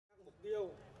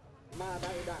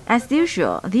As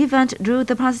usual, the event drew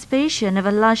the participation of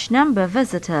a large number of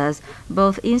visitors,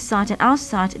 both inside and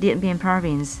outside Dien Bien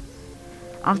province.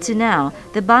 Up to now,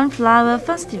 the Ban Flower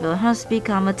Festival has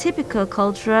become a typical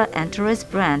cultural and tourist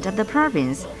brand of the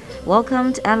province,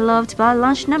 welcomed and loved by a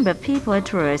large number of people and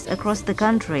tourists across the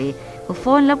country who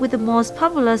fall in love with the most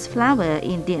popular flower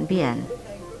in Dien Bien.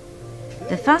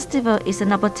 The festival is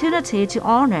an opportunity to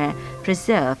honor,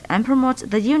 preserve, and promote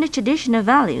the unique traditional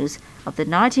values of the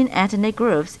 19 ethnic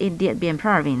groups in Dien Bien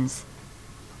province.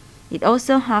 It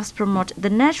also helps promote the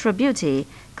natural beauty,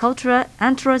 cultural,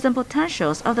 and tourism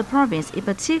potentials of the province in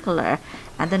particular,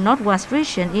 and the Northwest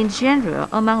region in general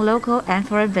among local and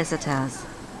foreign visitors.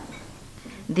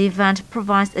 The event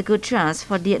provides a good chance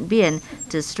for Dien Bien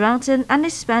to strengthen and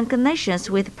expand connections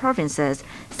with provinces,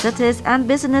 cities, and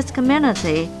business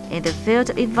community in the field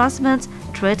of investment,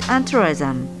 trade, and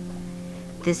tourism.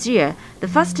 This year, the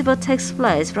festival takes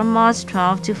place from March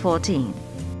 12 to 14.